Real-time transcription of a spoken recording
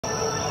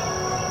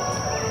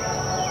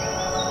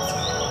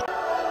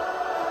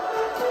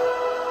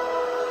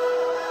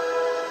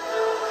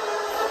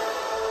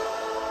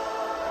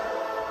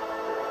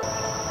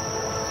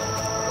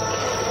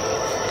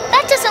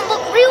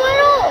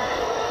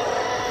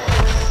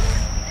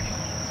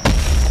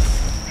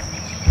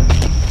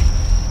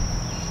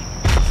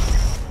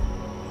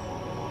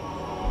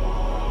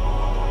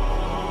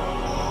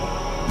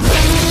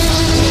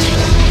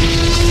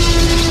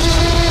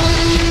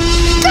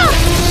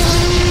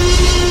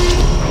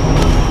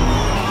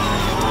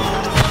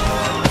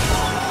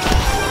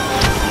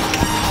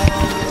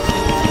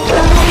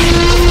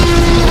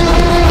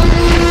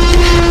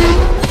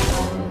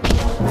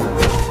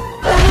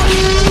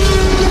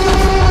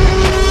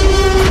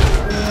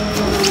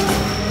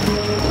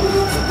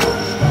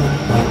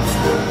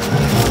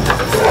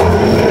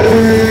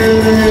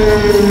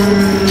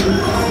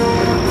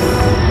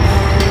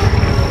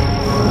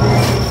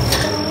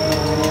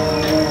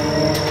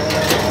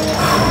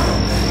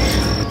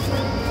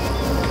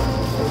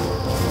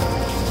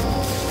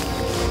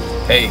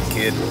Hey,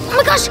 kid. Oh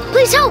my gosh,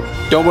 please help!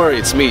 Don't worry,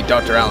 it's me,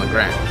 Dr. Alan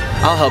Grant.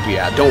 I'll help you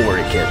out. Don't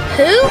worry, kid.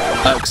 Who?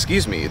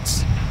 Excuse me.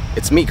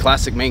 It's me,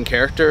 classic main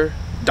character,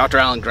 Dr.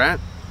 Alan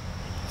Grant,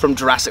 from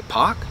Jurassic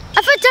Park.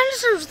 I thought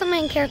dinosaurs were the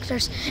main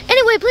characters.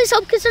 Anyway, please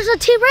help because there's a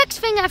T-Rex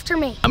thing after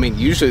me. I mean,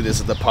 usually this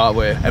is the part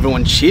where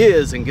everyone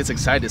cheers and gets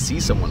excited to see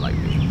someone like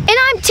me. And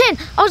I'm 10.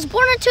 I was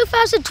born in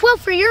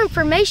 2012 for your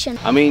information.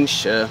 I mean,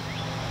 sure.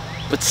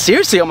 But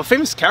seriously, I'm a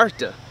famous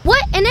character.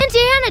 What? An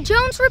Indiana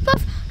Jones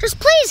ripoff? Just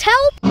please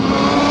help!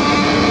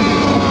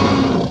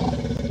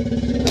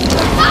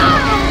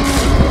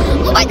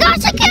 Ah! Oh my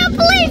gosh, I can't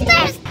believe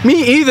this!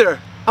 Me either.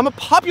 I'm a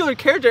popular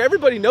character.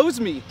 Everybody knows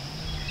me.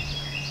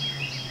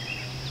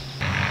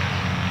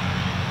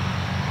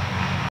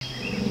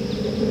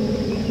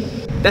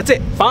 That's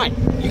it. Fine.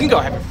 You can go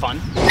have your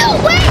fun.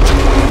 No, wait!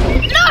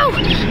 No!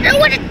 I don't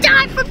want to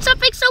die from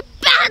something so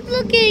bad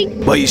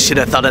looking! Well, you should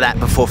have thought of that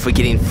before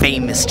forgetting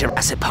famous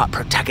Jurassic Park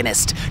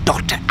protagonist,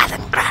 Dr.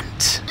 Alan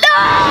Grant. No!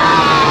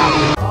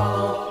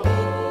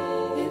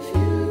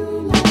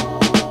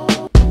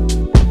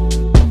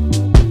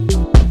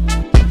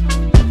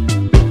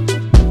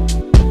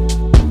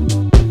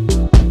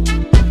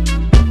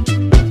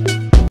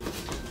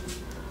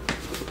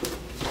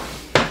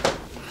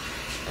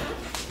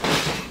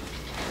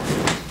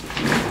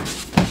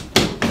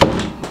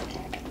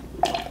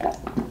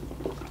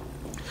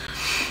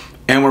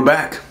 And we're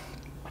back.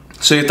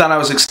 So you thought I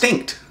was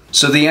extinct.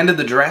 So the end of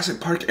the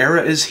Jurassic Park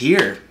era is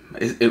here.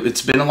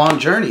 It's been a long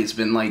journey. It's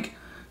been like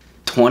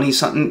 20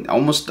 something,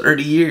 almost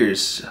 30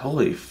 years.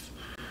 Holy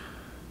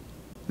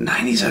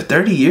 90s or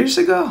 30 years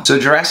ago? So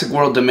Jurassic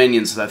World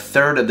Dominion's the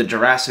third of the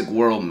Jurassic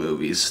World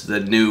movies, the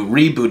new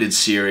rebooted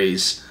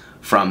series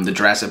from the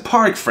Jurassic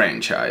Park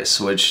franchise,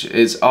 which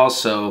is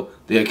also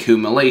the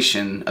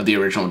accumulation of the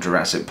original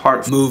Jurassic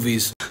Park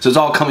movies. So it's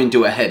all coming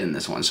to a head in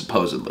this one,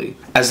 supposedly,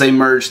 as they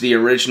merge the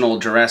original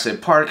Jurassic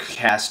Park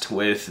cast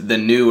with the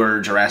newer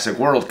Jurassic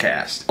World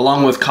cast,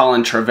 along with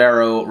Colin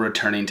Trevorrow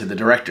returning to the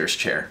director's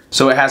chair.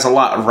 So it has a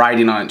lot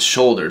riding on its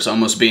shoulders,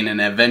 almost being an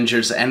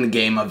Avengers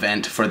Endgame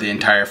event for the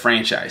entire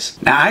franchise.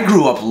 Now, I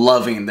grew up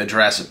loving the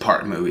Jurassic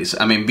Park movies.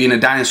 I mean, being a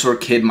dinosaur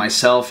kid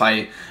myself,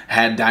 I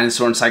had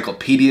dinosaur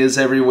encyclopedias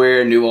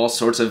everywhere, knew all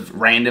sorts of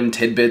random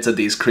tidbits of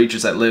these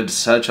creatures that lived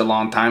such a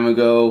long time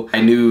ago. I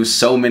knew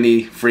so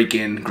many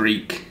freaking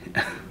Greek,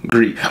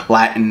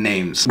 Latin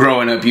names.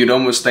 Growing up, you'd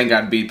almost think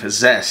I'd be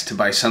possessed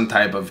by some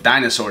type of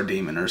dinosaur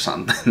demon or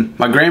something.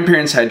 My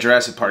grandparents had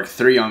Jurassic Park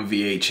 3 on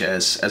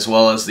VHS, as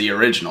well as the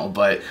original,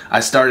 but I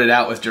started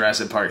out with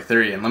Jurassic Park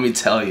 3, and let me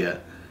tell you,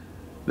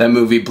 that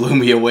movie blew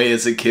me away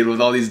as a kid with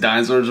all these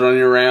dinosaurs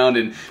running around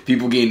and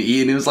people getting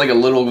eaten. It was like a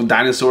little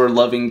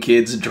dinosaur-loving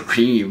kid's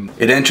dream.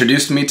 It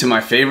introduced me to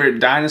my favorite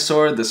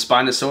dinosaur, the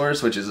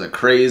Spinosaurus, which is a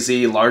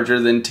crazy,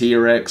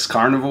 larger-than-T-Rex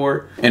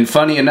carnivore. And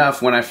funny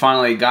enough, when I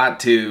finally got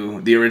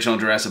to the original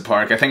Jurassic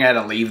Park, I think I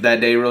had to leave that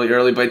day really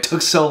early, but it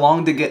took so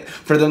long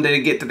for them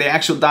to get to the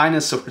actual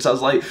dinosaurs. I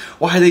was like,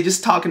 why are they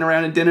just talking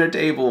around a dinner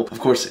table?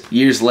 Of course,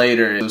 years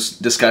later, those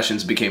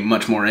discussions became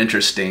much more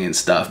interesting and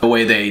stuff. The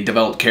way they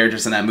developed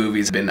characters in that movie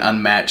has been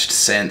unmatched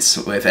since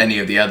with any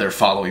of the other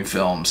following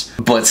films.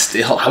 But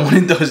still, I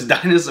wanted those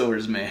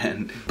dinosaurs,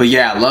 man. But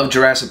yeah, love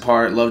Jurassic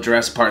Park, love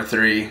Jurassic Park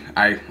 3.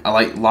 I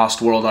like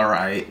Lost World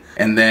alright.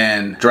 And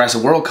then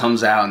Jurassic World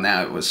comes out and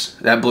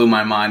that blew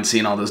my mind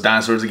seeing all those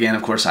dinosaurs again.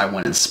 Of course, I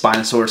wanted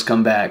Spinosaurus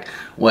come back.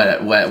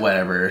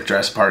 Whatever.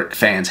 Jurassic Park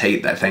fans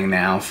hate that thing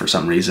now for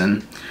some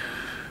reason.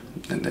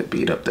 And they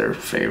beat up their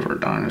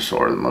favorite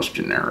dinosaur, the most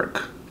generic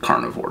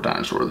carnivore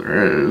dinosaur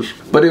there is.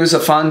 But it was a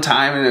fun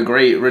time and a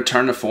great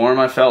return to form,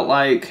 I felt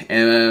like.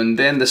 And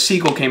then the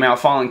sequel came out,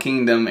 Fallen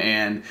Kingdom,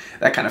 and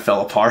that kind of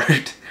fell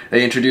apart.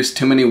 They introduced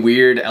too many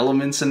weird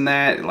elements in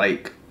that,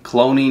 like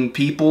cloning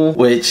people,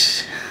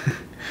 which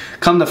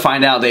come to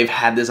find out they've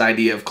had this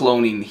idea of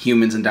cloning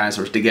humans and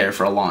dinosaurs together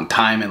for a long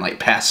time, and like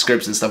past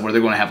scripts and stuff where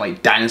they're going to have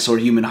like dinosaur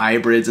human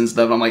hybrids and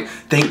stuff. I'm like,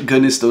 thank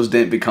goodness those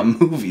didn't become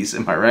movies,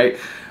 am I right?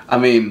 I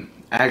mean,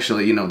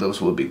 actually, you know,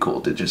 those would be cool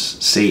to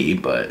just see,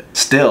 but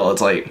still, it's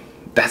like,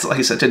 that's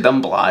like such a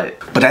dumb plot.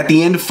 But at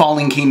the end of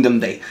Fallen Kingdom,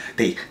 they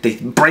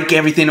break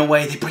everything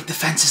away. They break the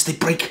fences. They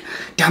break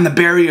down the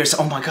barriers.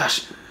 Oh my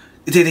gosh.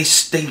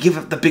 They give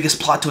up the biggest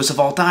plot twist of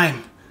all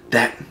time.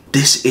 That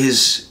this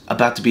is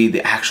about to be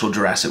the actual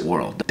Jurassic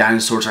World. The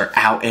dinosaurs are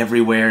out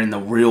everywhere in the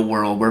real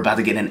world. We're about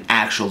to get an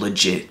actual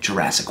legit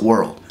Jurassic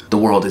World. The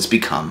world has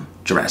become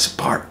Jurassic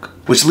Park.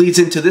 Which leads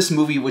into this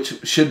movie,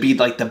 which should be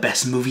like the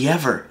best movie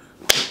ever.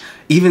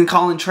 Even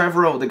Colin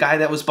Trevorrow, the guy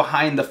that was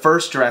behind the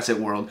first Jurassic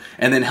World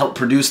and then helped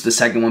produce the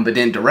second one but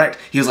didn't direct,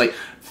 he was like,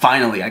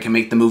 finally, I can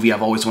make the movie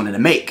I've always wanted to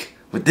make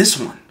with this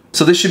one.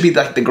 So this should be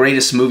like the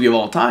greatest movie of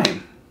all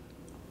time,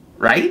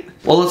 right?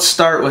 Well, let's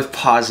start with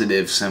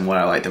positives and what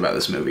I liked about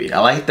this movie. I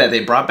liked that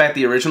they brought back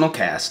the original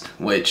cast,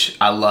 which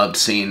I loved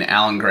seeing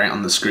Alan Grant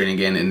on the screen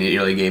again, and it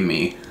really gave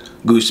me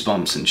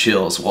goosebumps and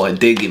chills. Well, it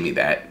did give me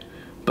that,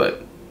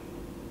 but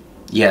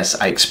yes,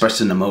 I expressed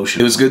an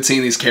emotion. It was good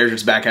seeing these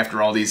characters back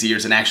after all these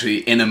years and actually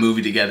in a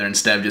movie together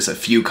instead of just a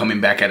few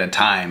coming back at a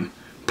time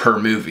per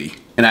movie.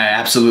 And I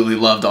absolutely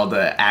loved all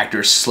the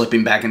actors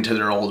slipping back into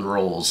their old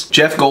roles.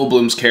 Jeff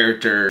Goldblum's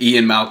character,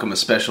 Ian Malcolm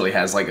especially,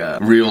 has like a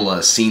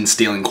real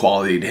scene-stealing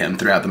quality to him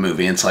throughout the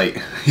movie. It's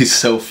like, he's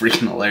so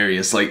freaking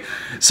hilarious. Like,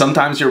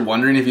 sometimes you're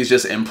wondering if he's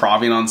just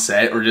improvising on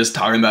set or just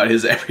talking about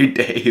his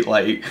everyday,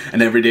 like,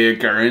 an everyday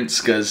occurrence,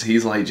 because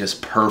he's like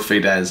just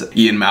perfect as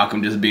Ian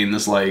Malcolm, just being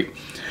this like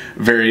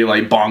very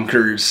like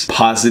bonkers,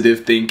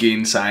 positive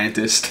thinking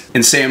scientist.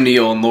 And Sam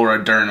Neill and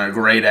Laura Dern are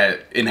great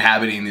at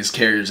inhabiting these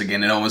characters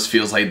again. It almost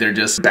feels like they're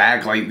just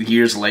back like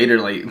years later,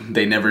 like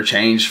they never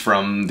changed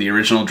from the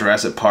original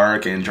Jurassic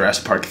Park and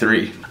Jurassic Park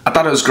 3. I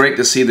thought it was great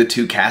to see the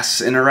two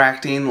casts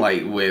interacting,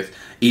 like with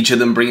each of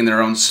them bringing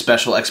their own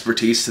special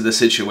expertise to the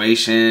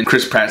situation.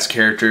 Chris Pratt's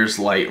characters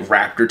like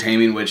raptor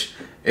taming, which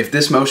if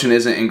this motion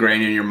isn't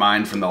ingrained in your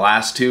mind from the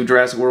last two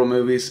Jurassic World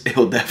movies, it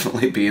will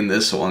definitely be in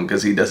this one,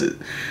 because he does it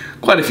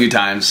quite a few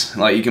times.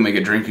 Like, you can make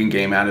a drinking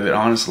game out of it,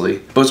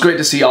 honestly. But it's great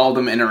to see all of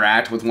them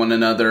interact with one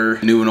another,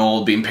 new and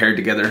old being paired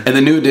together. And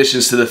the new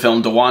additions to the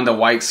film, DeWanda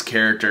White's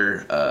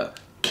character,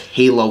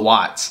 Kayla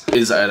Watts,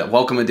 is a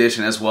welcome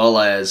addition, as well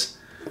as,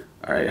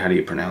 alright, how do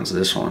you pronounce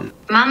this one?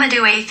 Mama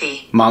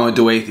Duathy. Mama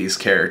Duathy's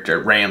character,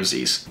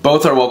 Ramses.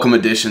 Both are welcome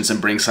additions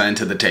and bring something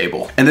to the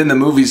table. And then the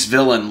movie's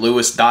villain,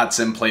 Lewis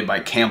Dotson, played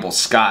by Campbell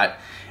Scott,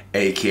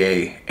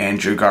 aka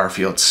Andrew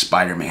Garfield's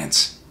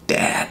Spider-Man's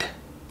dad,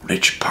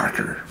 Richard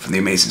Parker from the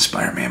Amazing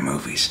Spider-Man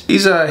movies.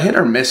 He's a hit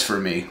or miss for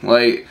me.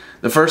 Like,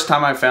 the first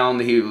time I found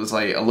he was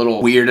like a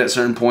little weird at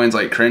certain points,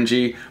 like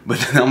cringy, but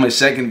then on my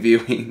second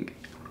viewing,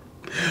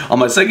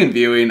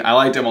 I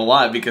liked him a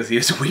lot because he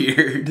was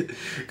weird.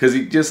 Because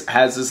he just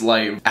has this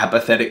like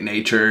apathetic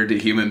nature to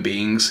human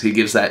beings. He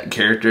gives that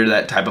character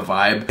that type of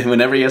vibe. And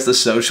whenever he has to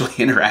socially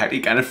interact, he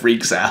kind of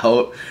freaks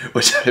out,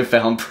 which I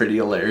found pretty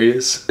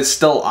hilarious. It's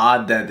still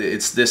odd that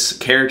it's this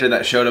character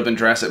that showed up in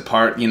Jurassic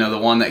Park, you know, the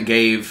one that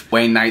gave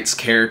Wayne Knight's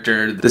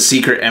character the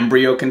secret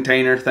embryo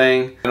container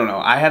thing. I don't know,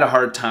 I had a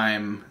hard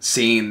time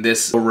seeing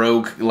this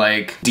rogue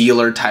like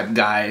dealer type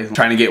guy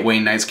trying to get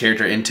Wayne Knight's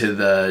character into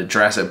the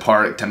Jurassic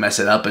Park to mess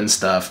it up and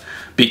stuff,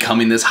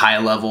 becoming this high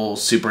level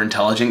super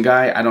intelligent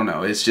guy. I don't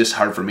know, it's just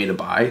hard for me to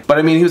buy. But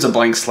I mean, he was a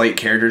blank slate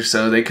character,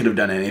 so they could have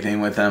done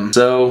anything with him,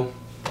 so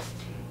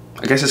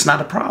I guess it's not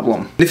a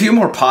problem. A few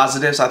more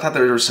positives. I thought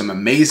there were some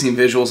amazing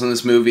visuals in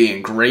this movie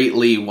and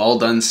greatly well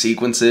done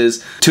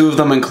sequences. Two of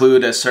them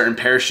include a certain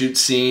parachute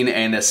scene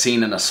and a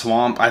scene in a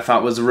swamp I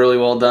thought was really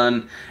well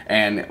done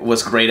and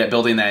was great at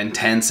building that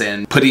intense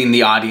and putting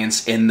the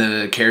audience in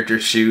the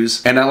character's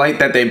shoes. And I like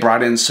that they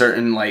brought in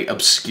certain like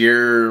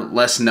obscure,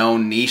 less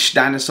known niche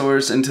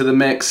dinosaurs into the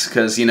mix,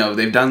 because you know,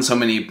 they've done so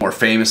many more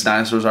famous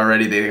dinosaurs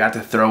already. They got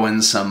to throw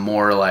in some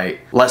more like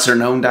lesser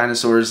known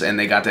dinosaurs, and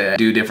they got to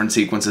do different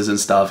sequences and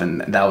stuff, and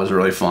that was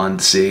really fun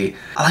to see.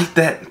 I like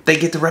that they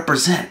get to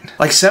represent.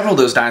 Like, several of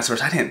those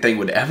dinosaurs I didn't think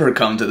would ever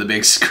come to the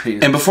big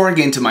screen. And before I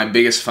get into my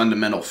biggest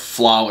fundamental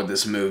flaw with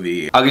this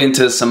movie, I'll get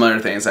into some other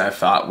things that I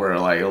thought were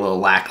like a little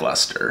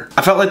lackluster.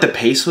 I felt like the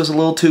pace was a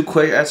little too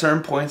quick at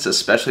certain points,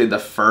 especially the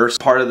first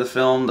part of the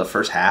film, the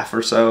first half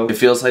or so. It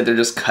feels like they're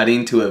just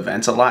cutting to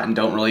events a lot and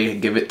don't really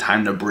give it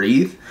time to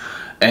breathe.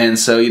 And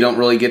so you don't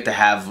really get to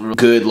have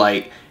good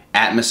like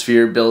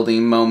atmosphere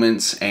building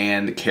moments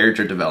and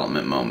character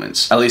development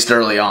moments, at least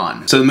early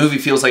on. So the movie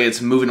feels like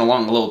it's moving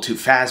along a little too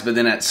fast, but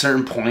then at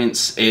certain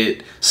points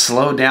it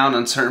slowed down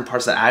on certain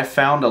parts that I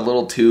found a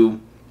little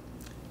too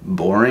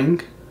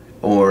boring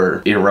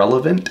or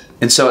irrelevant.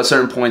 And so at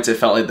certain points it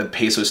felt like the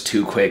pace was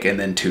too quick and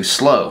then too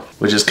slow,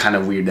 which is kind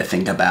of weird to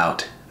think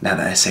about now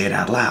that I say it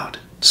out loud.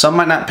 Some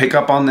might not pick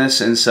up on this,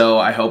 and so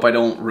I hope I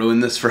don't ruin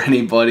this for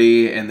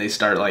anybody and they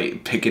start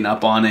like picking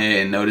up on it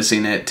and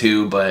noticing it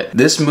too, but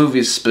this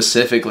movie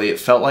specifically, it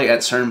felt like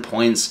at certain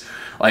points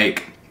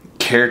like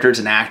characters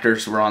and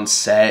actors were on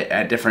set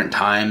at different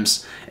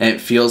times, and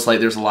it feels like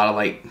there's a lot of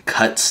like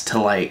cuts to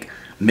like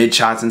mid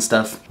shots and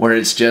stuff where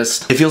it's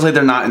just, it feels like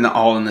they're not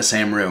all in the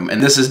same room.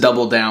 And this is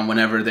doubled down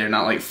whenever they're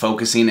not like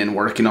focusing and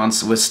working on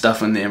with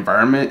stuff in the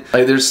environment.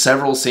 Like, there's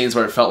several scenes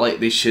where it felt like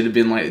they should have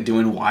been like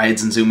doing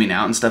wides and zooming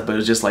out and stuff, but it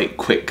was just like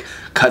quick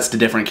cuts to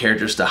different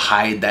characters to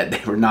hide that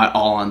they were not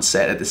all on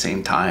set at the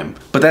same time.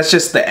 But that's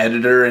just the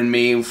editor in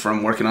me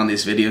from working on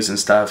these videos and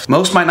stuff.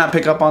 Most might not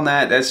pick up on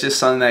that. That's just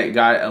something that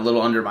got a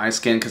little under my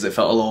skin because it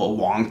felt a little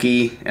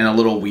wonky and a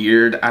little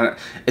weird.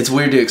 It's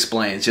weird to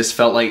explain. It just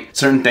felt like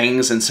certain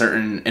things and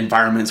certain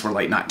environments were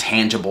like not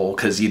tangible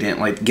because you didn't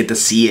like get to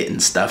see it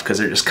and stuff because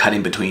they're just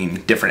cutting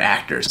between different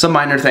actors. Some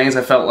minor things,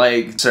 I felt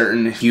like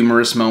certain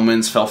humorous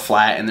moments fell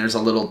flat and there's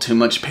a little too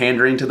much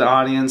pandering to the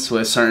audience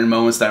with certain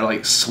moments that are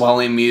like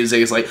swelling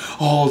music. It's like,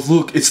 oh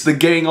look, it's the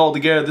gang all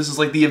together. This is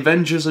like the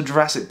Avengers of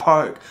Jurassic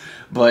Park.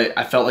 But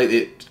I felt like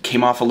it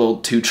came off a little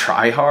too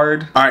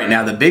try-hard. Alright,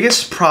 now the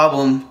biggest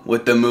problem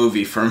with the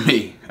movie for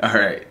me,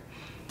 alright,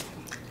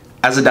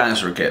 as a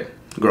dinosaur kid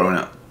growing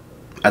up,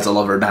 as a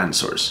lover of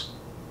dinosaurs,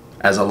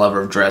 as a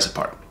lover of Jurassic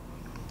Park,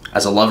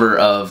 as a lover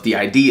of the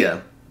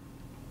idea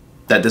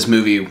that this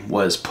movie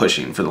was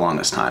pushing for the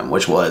longest time,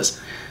 which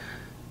was,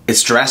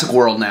 it's Jurassic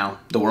World now.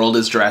 The world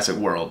is Jurassic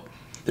World.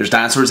 There's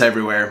dinosaurs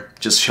everywhere,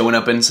 just showing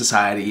up in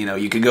society. You know,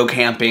 you could go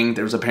camping.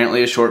 There was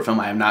apparently a short film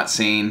I have not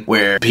seen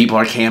where people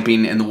are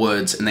camping in the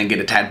woods and then get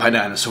attacked by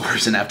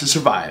dinosaurs and have to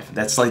survive.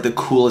 That's like the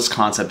coolest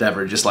concept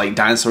ever. Just like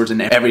dinosaurs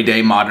in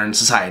everyday modern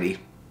society.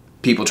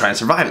 People trying to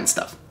survive and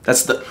stuff.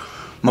 That's the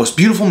most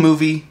beautiful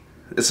movie.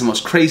 It's the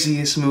most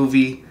craziest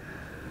movie.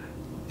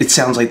 It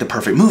sounds like the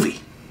perfect movie.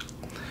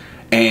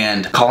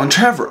 And Colin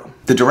Trevorrow,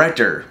 the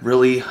director,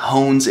 really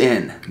hones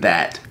in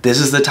that this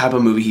is the type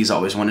of movie he's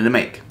always wanted to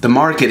make. The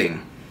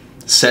marketing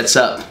sets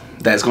up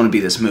that it's going to be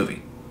this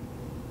movie.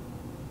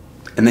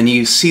 And then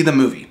you see the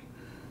movie.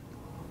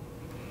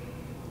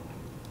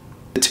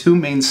 The two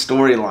main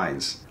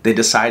storylines they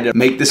decided to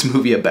make this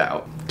movie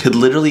about could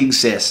literally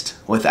exist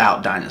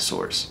without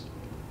dinosaurs.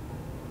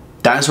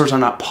 Dinosaurs are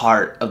not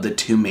part of the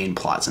two main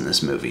plots in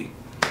this movie.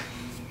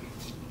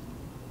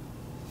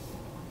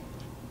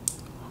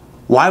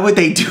 Why would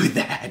they do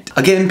that?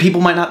 Again,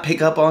 people might not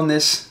pick up on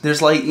this.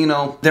 There's like, you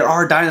know, there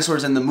are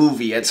dinosaurs in the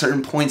movie at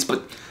certain points,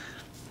 but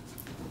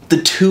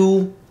the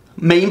two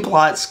main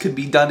plots could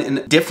be done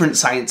in different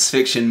science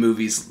fiction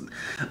movies.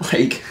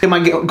 Like, am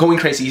I going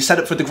crazy? You set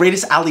up for the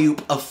greatest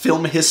alley-oop of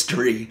film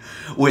history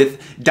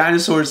with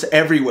dinosaurs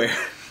everywhere.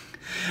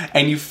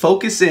 And you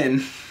focus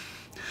in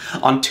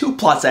on two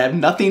plots that have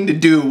nothing to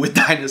do with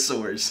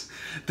dinosaurs.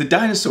 The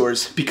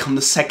dinosaurs become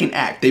the second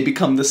act. They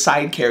become the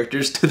side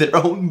characters to their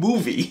own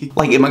movie.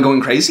 Like, am I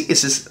going crazy?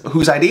 Is this,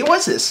 whose idea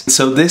was this?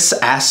 So this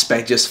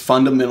aspect just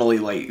fundamentally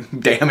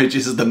like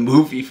damages the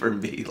movie for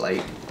me.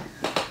 Like,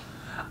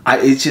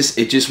 it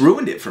just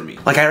ruined it for me.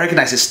 Like, I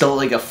recognize it's still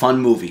like a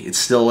fun movie. It's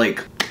still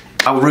like,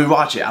 I'll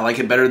rewatch it. I like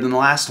it better than the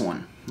last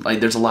one. Like,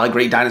 there's a lot of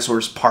great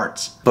dinosaurs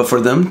parts. But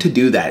for them to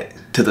do that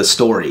to the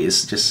story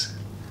is just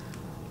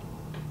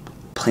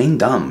plain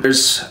dumb.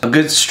 There's a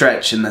good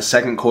stretch in the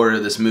second quarter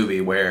of this movie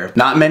where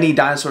not many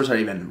dinosaurs are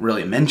even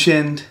really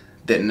mentioned,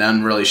 that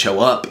none really show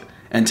up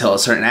until a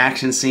certain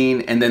action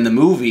scene, and then the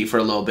movie for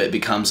a little bit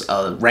becomes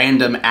a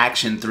random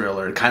action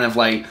thriller, kind of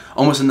like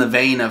almost in the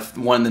vein of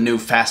one of the new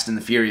Fast and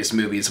the Furious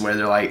movies where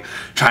they're like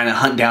trying to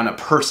hunt down a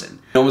person.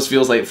 It almost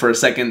feels like for a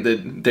second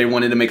that they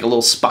wanted to make a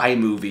little spy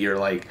movie or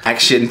like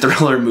action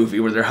thriller movie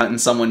where they're hunting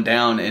someone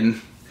down and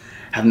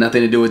have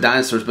nothing to do with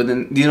dinosaurs, but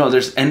then, you know,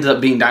 there's ended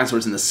up being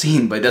dinosaurs in the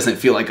scene, but it doesn't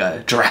feel like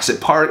a Jurassic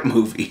Park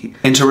movie.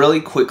 And to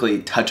really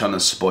quickly touch on a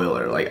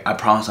spoiler, like, I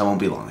promise I won't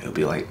be long. It'll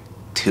be like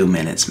 2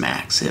 minutes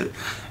max.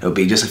 It'll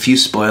be just a few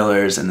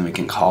spoilers and then we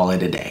can call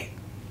it a day.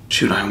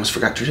 Shoot, I almost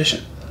forgot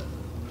tradition.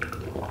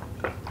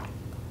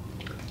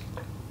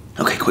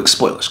 Okay, quick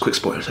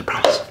spoilers, I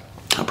promise.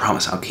 I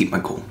promise, I'll keep my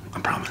cool, I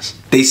promise.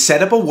 They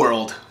set up a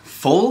world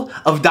full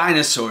of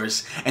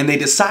dinosaurs and they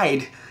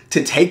decide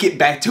to take it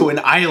back to an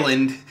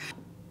island.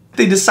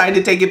 They decide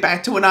to take it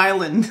back to an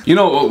island. You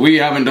know what we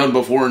haven't done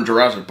before in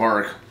Jurassic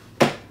Park?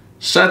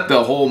 Set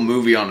the whole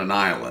movie on an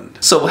island.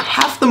 So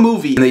half the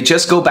movie, they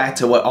just go back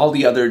to what all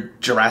the other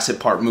Jurassic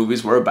Park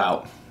movies were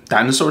about.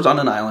 Dinosaurs on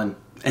an island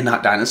and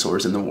not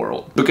dinosaurs in the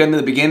world. Look into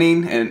the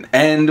beginning and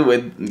end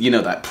with, you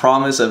know, that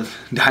promise of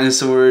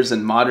dinosaurs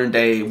and modern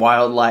day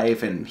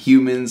wildlife and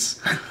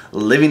humans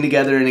living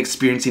together and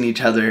experiencing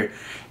each other.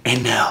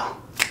 And no,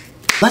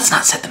 let's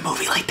not set the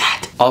movie like that.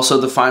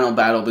 Also, the final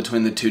battle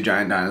between the two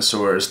giant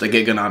dinosaurs, the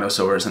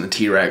Giganotosaurus and the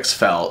T-Rex,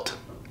 felt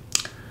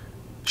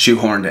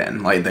shoehorned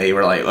in. Like, they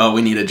were like, oh,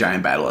 we need a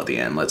giant battle at the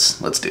end. Let's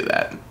do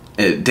that.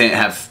 It didn't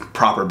have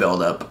proper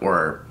build-up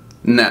or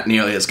not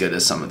nearly as good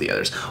as some of the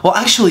others. Well,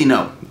 actually,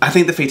 no. I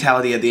think the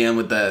fatality at the end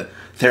with the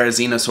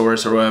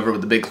Therizinosaurus or whatever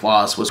with the big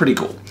claws was pretty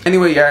cool.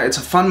 Anyway, yeah, it's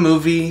a fun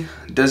movie.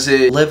 Does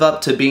it live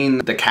up to being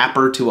the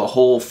capper to a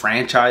whole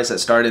franchise that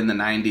started in the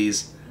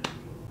 90s?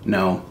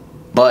 No.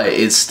 But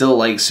it's still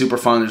like super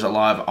fun. There's a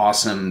lot of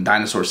awesome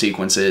dinosaur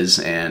sequences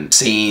and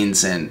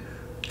scenes and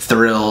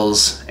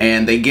thrills,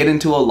 and they get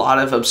into a lot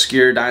of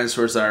obscure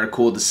dinosaurs that are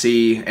cool to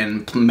see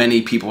and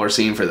many people are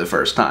seeing for the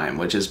first time,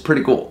 which is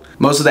pretty cool.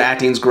 Most of the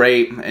acting's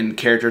great and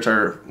characters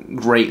are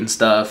great and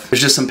stuff.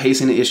 There's just some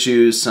pacing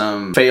issues,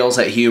 some fails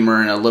at humor,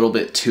 and a little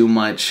bit too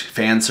much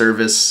fan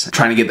service,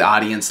 trying to get the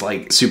audience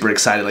like super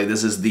excited like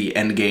this is the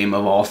end game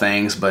of all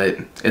things, but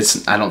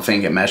I don't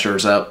think it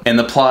measures up. And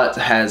the plot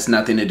has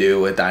nothing to do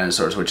with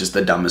dinosaurs, which is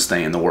the dumbest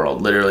thing in the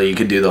world. Literally, you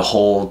could do the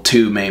whole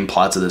two main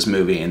plots of this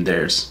movie and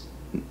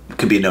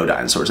could be no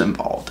dinosaurs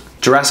involved.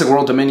 Jurassic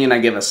World Dominion, I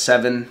give a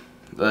 7.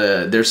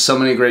 There's so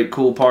many great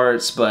cool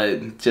parts,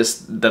 but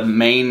just the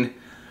main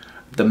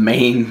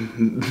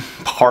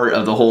part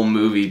of the whole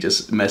movie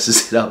just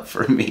messes it up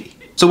for me.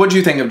 So what do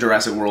you think of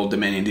Jurassic World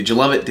Dominion? Did you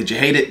love it? Did you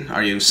hate it?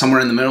 Are you somewhere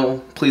in the middle?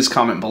 Please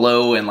comment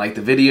below and like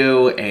the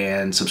video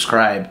and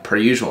subscribe per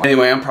usual.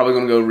 Anyway, I'm probably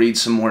gonna go read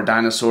some more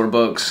dinosaur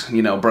books,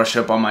 you know, brush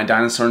up on my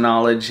dinosaur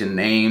knowledge and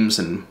names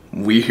and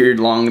weird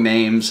long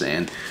names,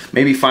 and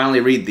maybe finally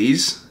read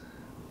these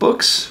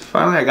books.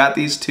 Finally, I got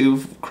these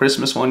 2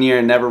 Christmas one year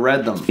and never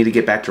read them. Need to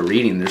get back to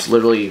reading. There's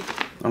literally,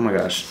 oh my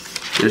gosh,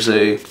 there's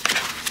a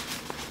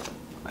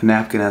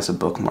napkin as a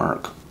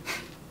bookmark.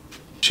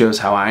 Shows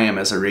how I am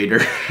as a reader.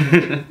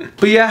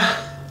 But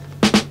yeah,